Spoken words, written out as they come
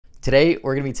Today,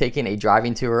 we're going to be taking a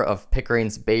driving tour of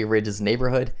Pickering's Bay Ridges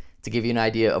neighborhood to give you an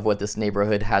idea of what this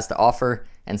neighborhood has to offer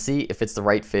and see if it's the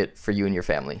right fit for you and your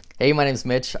family. Hey, my name's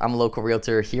Mitch. I'm a local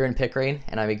realtor here in Pickering,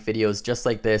 and I make videos just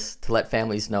like this to let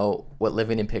families know what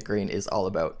living in Pickering is all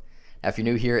about. Now, if you're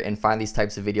new here and find these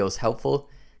types of videos helpful,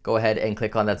 go ahead and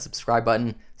click on that subscribe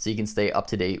button so you can stay up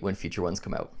to date when future ones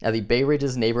come out. Now, the Bay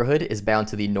Ridges neighborhood is bound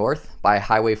to the north by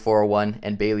Highway 401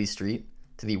 and Bailey Street,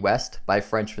 to the west by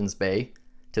Frenchman's Bay,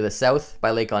 to the south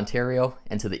by Lake Ontario,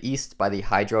 and to the east by the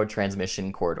Hydro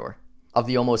Transmission Corridor. Of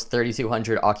the almost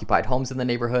 3,200 occupied homes in the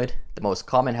neighborhood, the most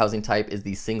common housing type is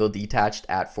the single detached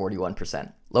at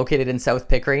 41%. Located in South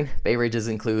Pickering, Bay Ridges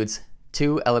includes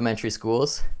 2 elementary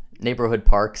schools, neighborhood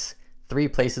parks, 3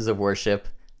 places of worship,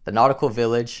 the Nautical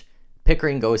Village,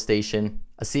 Pickering GO Station,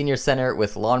 a senior center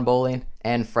with lawn bowling,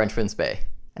 and Frenchman's Bay.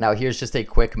 And now here's just a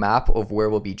quick map of where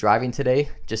we'll be driving today,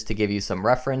 just to give you some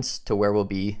reference to where we'll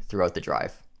be throughout the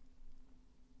drive.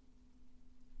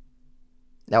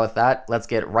 Now with that, let's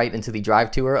get right into the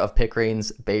drive tour of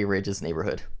Pickering's Bay Ridges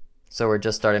neighborhood. So we're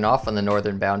just starting off on the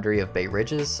northern boundary of Bay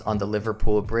Ridges on the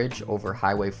Liverpool Bridge over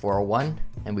Highway 401,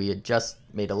 and we had just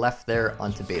made a left there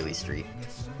onto Bailey Street.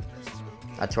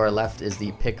 To our left is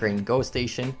the Pickering GO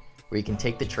Station, where you can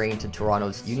take the train to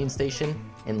Toronto's Union Station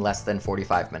in less than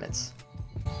 45 minutes.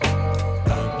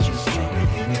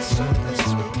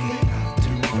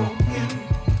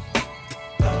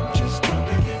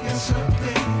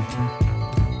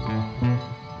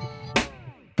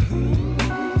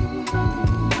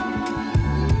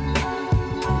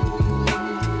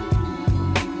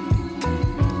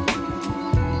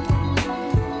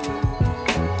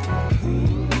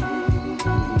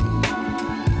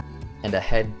 And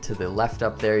ahead to the left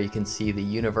up there, you can see the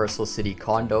Universal City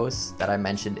condos that I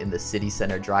mentioned in the City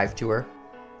Center drive tour.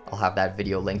 I'll have that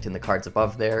video linked in the cards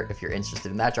above there. If you're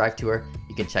interested in that drive tour,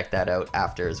 you can check that out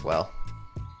after as well.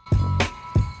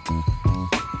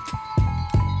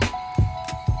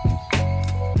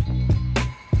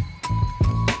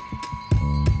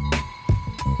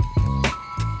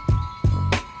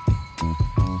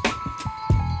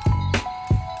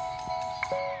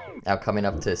 Now coming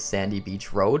up to Sandy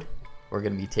Beach Road, we're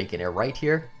going to be taking a right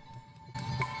here.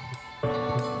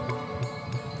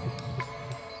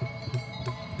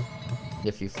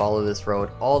 If you follow this road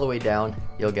all the way down,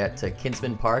 you'll get to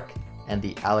Kinsman Park and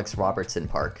the Alex Robertson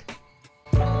Park.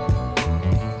 But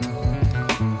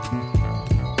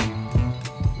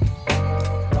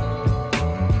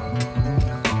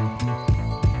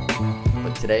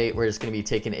today we're just going to be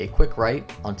taking a quick right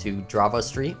onto Drava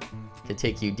Street to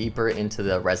take you deeper into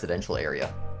the residential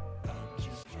area.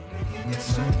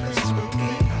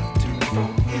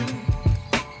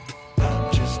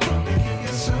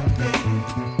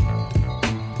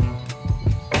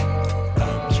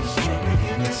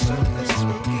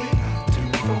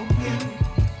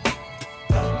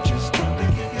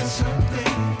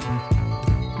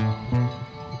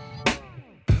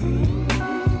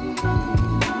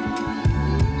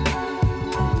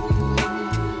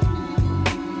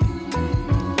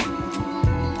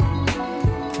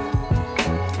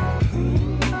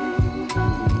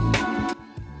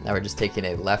 Now we're just taking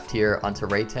a left here onto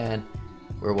Raytan,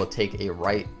 where we'll take a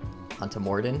right onto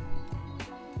Morden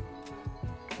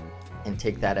and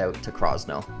take that out to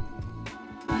Crosno.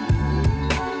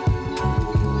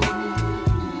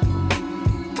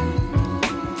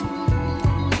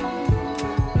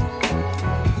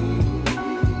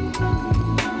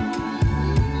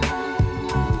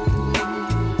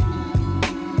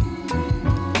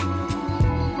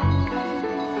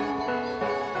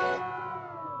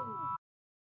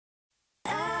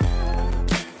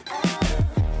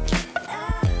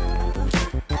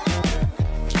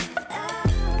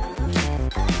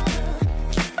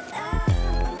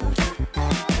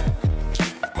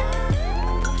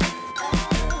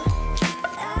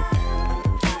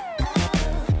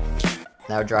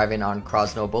 Now driving on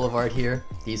Crosno Boulevard here,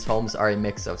 these homes are a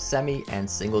mix of semi and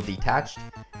single detached,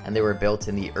 and they were built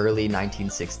in the early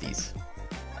 1960s.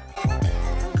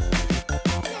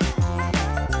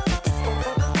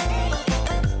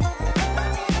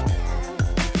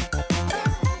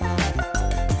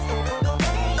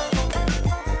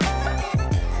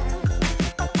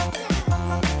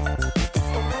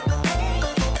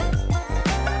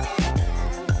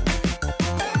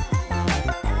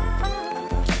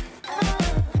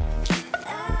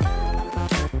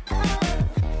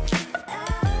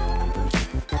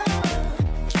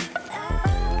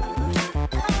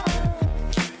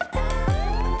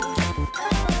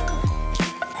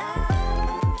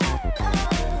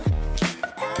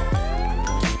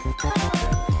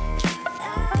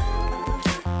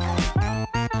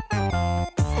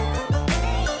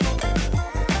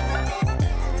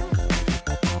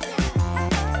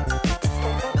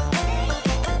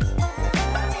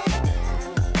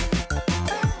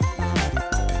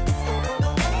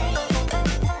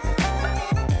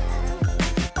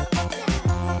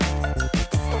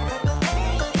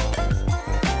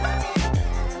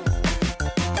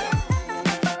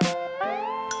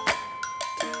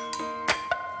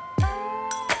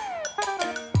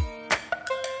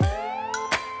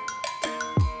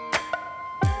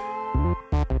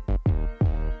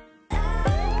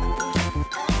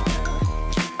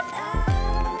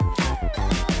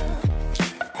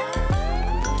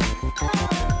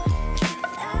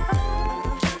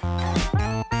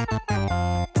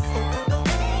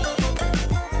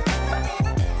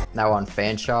 Now on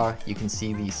Fanshawe, you can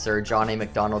see the Sir John A.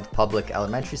 Macdonald Public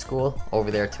Elementary School over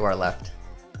there to our left.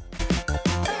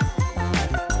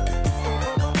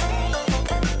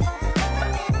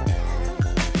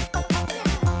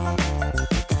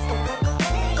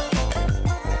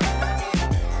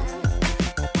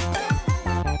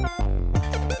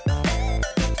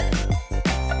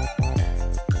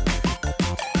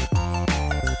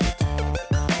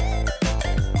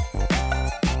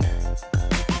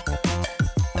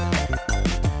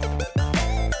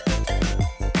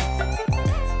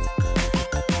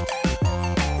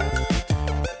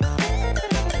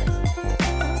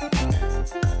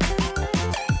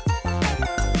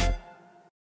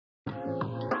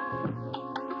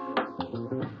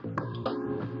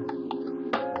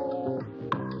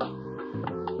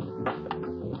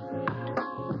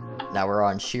 Now we're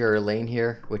on Shearer Lane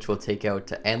here, which will take out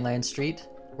to Anland Street,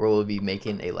 where we'll be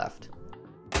making a left.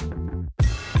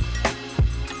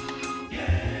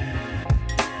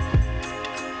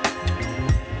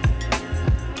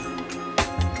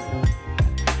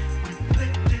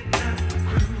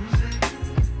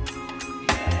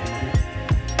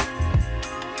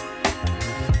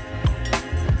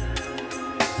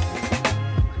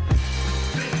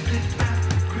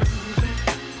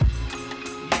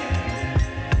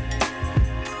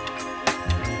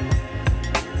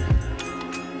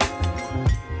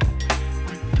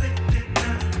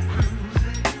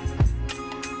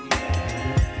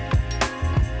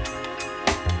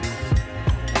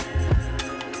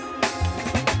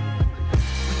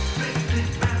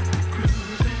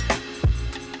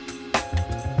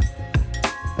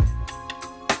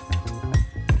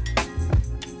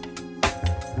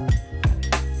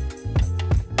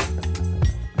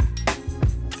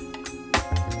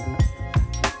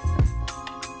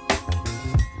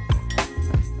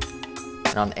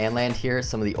 And on Anland here,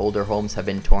 some of the older homes have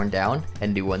been torn down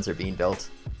and new ones are being built,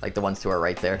 like the ones to our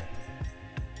right there.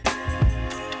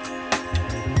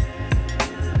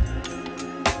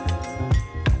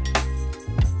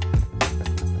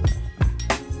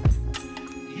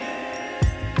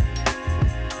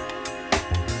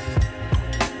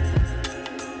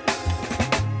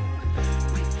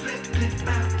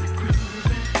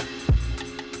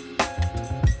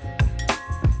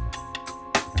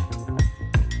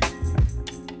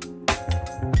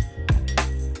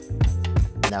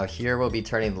 Now here we'll be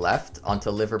turning left onto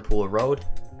Liverpool Road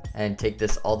and take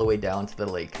this all the way down to the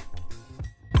lake.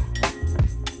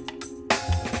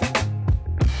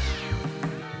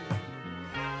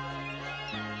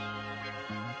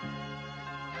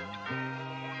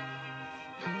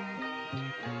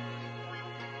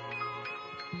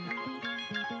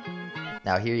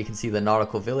 Now here you can see the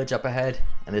Nautical Village up ahead,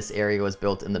 and this area was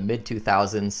built in the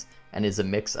mid-2000s and is a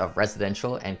mix of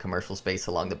residential and commercial space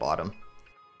along the bottom.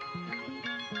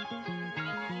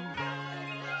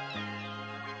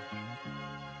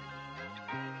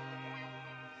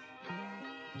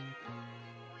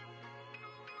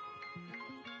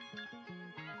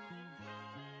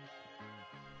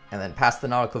 And then past the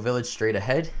Nautical Village straight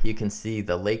ahead, you can see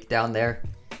the lake down there.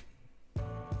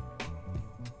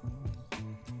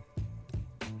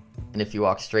 And if you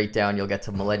walk straight down, you'll get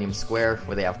to Millennium Square,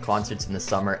 where they have concerts in the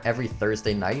summer every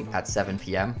Thursday night at 7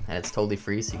 p.m. And it's totally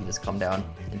free, so you can just come down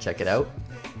and check it out.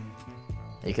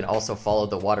 And you can also follow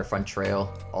the waterfront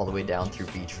trail all the way down through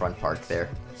Beachfront Park there.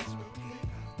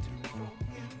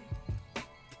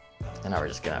 And now we're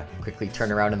just gonna quickly turn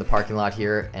around in the parking lot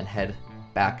here and head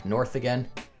back north again.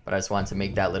 But I just wanted to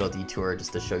make that little detour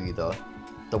just to show you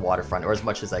the waterfront, or as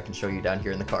much as I can show you down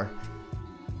here in the car.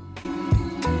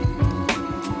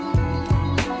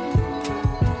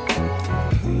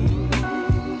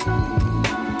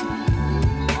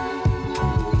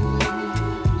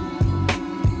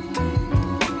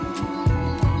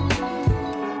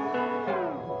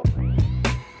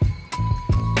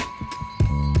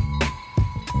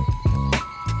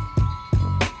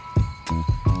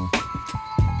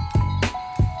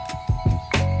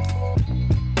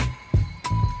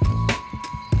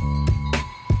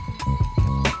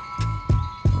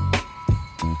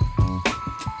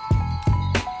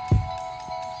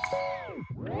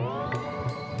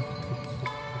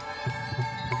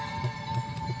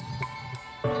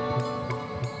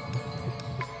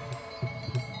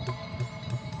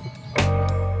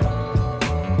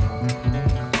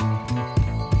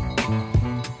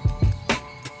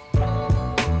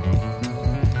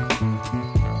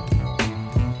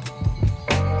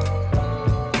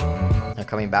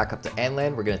 Coming back up to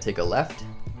Anland, we're going to take a left,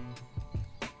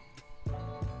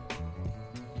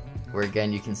 where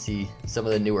again you can see some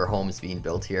of the newer homes being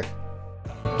built here.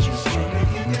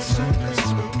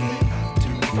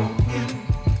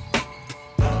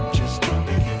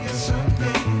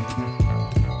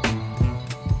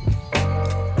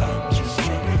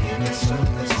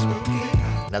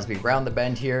 we round the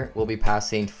bend here, we'll be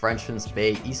passing Frenchman's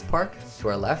Bay East Park to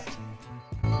our left.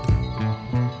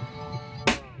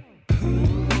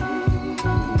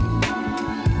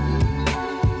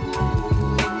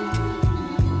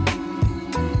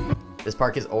 This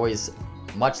park is always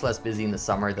much less busy in the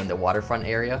summer than the waterfront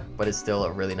area, but it's still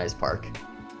a really nice park.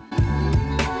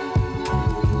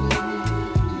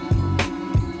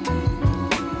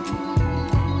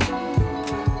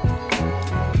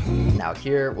 Now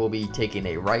here, we'll be taking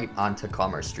a right onto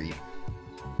Commerce Street.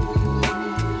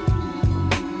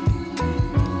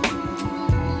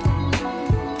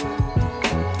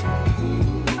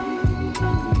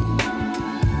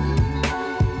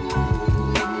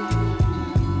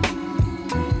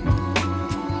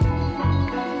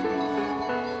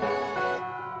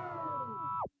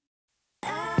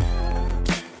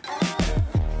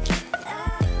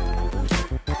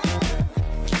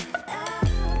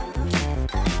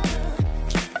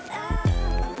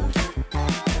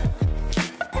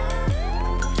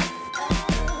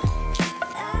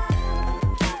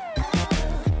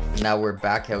 Now we're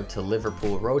back out to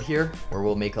Liverpool Road here, where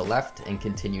we'll make a left and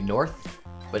continue north.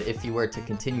 But if you were to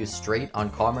continue straight on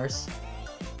Commerce,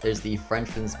 there's the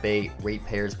Frenchman's Bay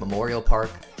Ratepayers Memorial Park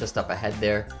just up ahead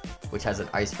there, which has an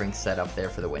ice rink set up there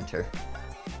for the winter.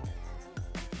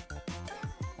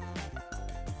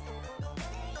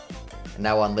 And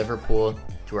now on Liverpool,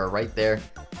 to our right there,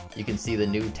 you can see the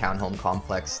new townhome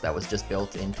complex that was just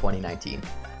built in 2019.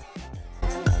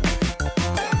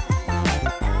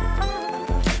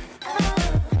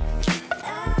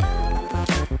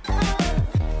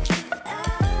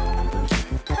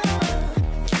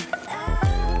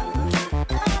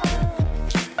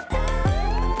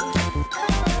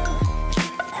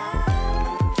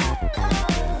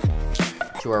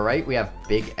 To our right, we have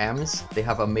Big M's. They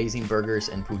have amazing burgers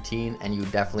and poutine, and you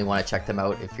definitely want to check them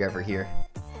out if you're ever here.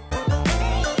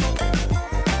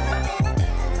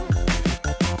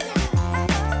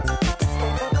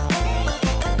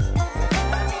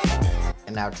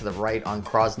 And now to the right on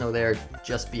Crosno there,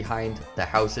 just behind the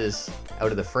houses out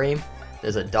of the frame,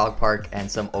 there's a dog park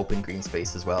and some open green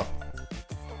space as well.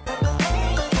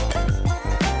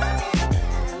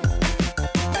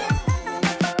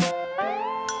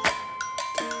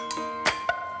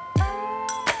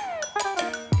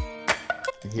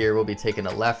 Here we'll be taking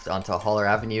a left onto Holler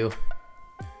Avenue,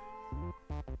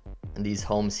 and these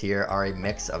homes here are a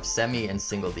mix of semi and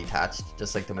single detached,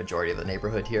 just like the majority of the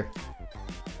neighborhood here.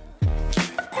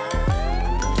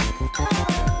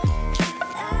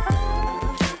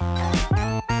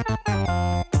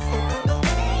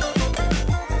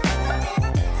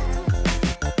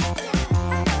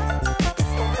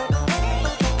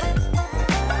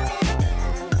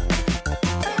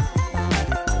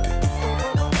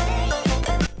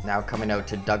 Now coming out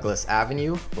to Douglas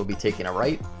Avenue, we'll be taking a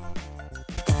right.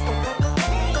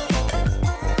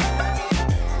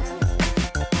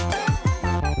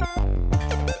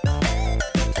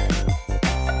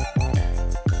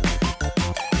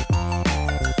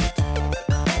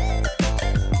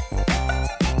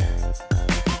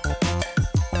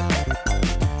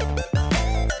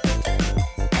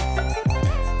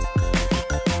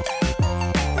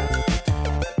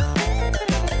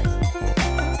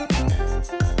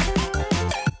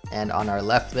 And on our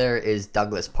left there is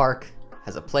Douglas Park,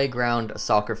 has a playground, a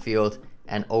soccer field,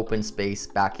 and open space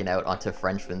backing out onto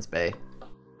Frenchman's Bay.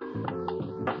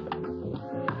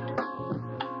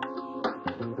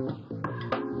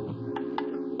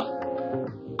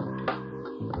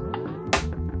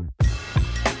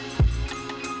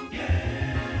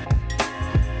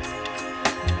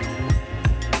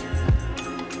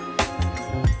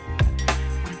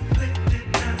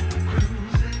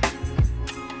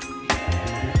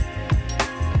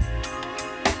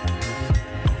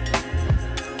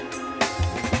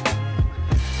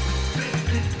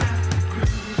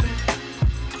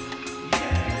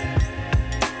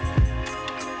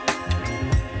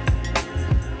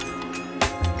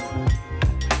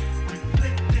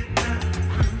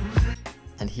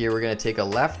 Here we're going to take a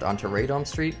left onto Radom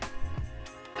Street.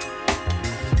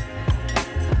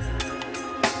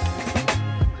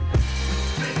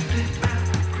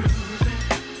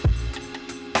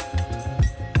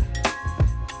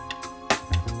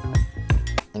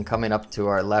 And coming up to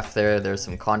our left there's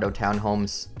some condo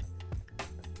townhomes.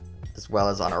 As well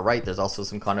as on our right, there's also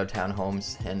some condo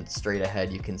townhomes. And straight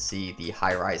ahead, you can see the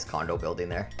high-rise condo building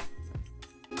there.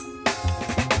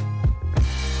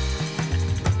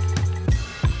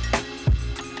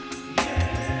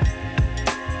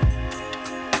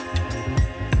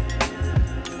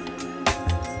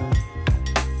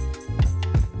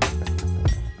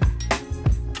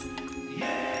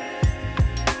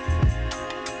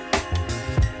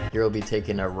 Here we'll be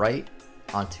taking a right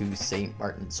onto St.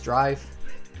 Martin's Drive,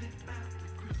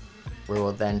 where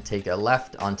we'll then take a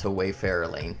left onto Wayfarer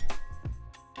Lane.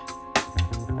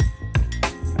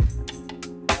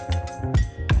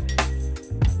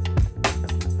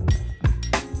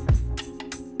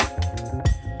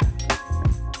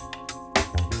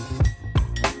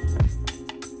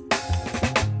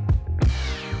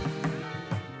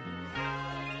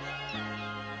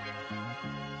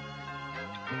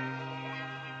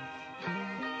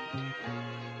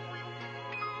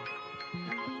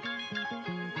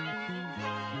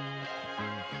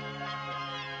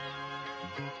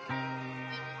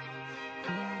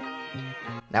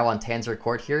 Now on Tanzer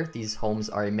Court here, these homes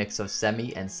are a mix of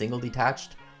semi and single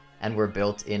detached and were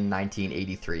built in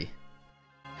 1983.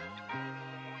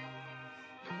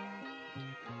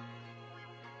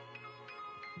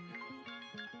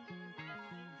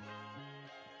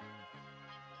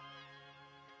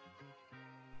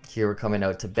 Here we're coming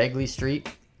out to Begley Street,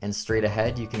 and straight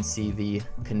ahead you can see the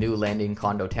Canoe Landing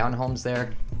condo townhomes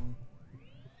there.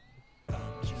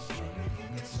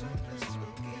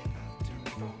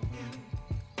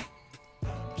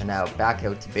 And now back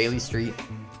out to Bailey Street,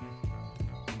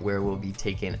 where we'll be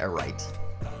taking a right.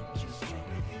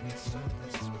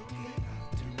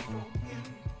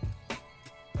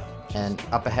 And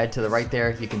up ahead to the right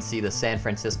there, you can see the San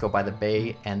Francisco by the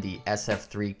Bay and the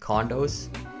SF3 condos.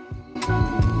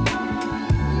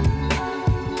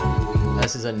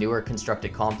 This is a newer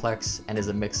constructed complex and is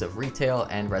a mix of retail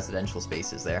and residential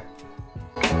spaces there.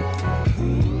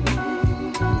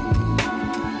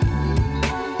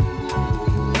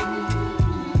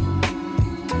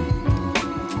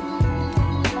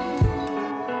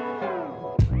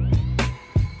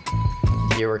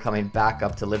 Here we're coming back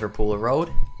up to Liverpool Road,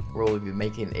 where we'll be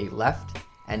making a left,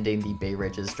 ending the Bay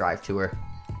Ridges drive tour.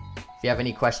 If you have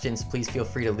any questions, please feel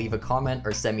free to leave a comment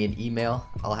or send me an email.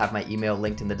 I'll have my email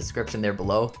linked in the description there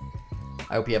below.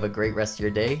 I hope you have a great rest of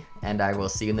your day, and I will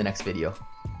see you in the next video.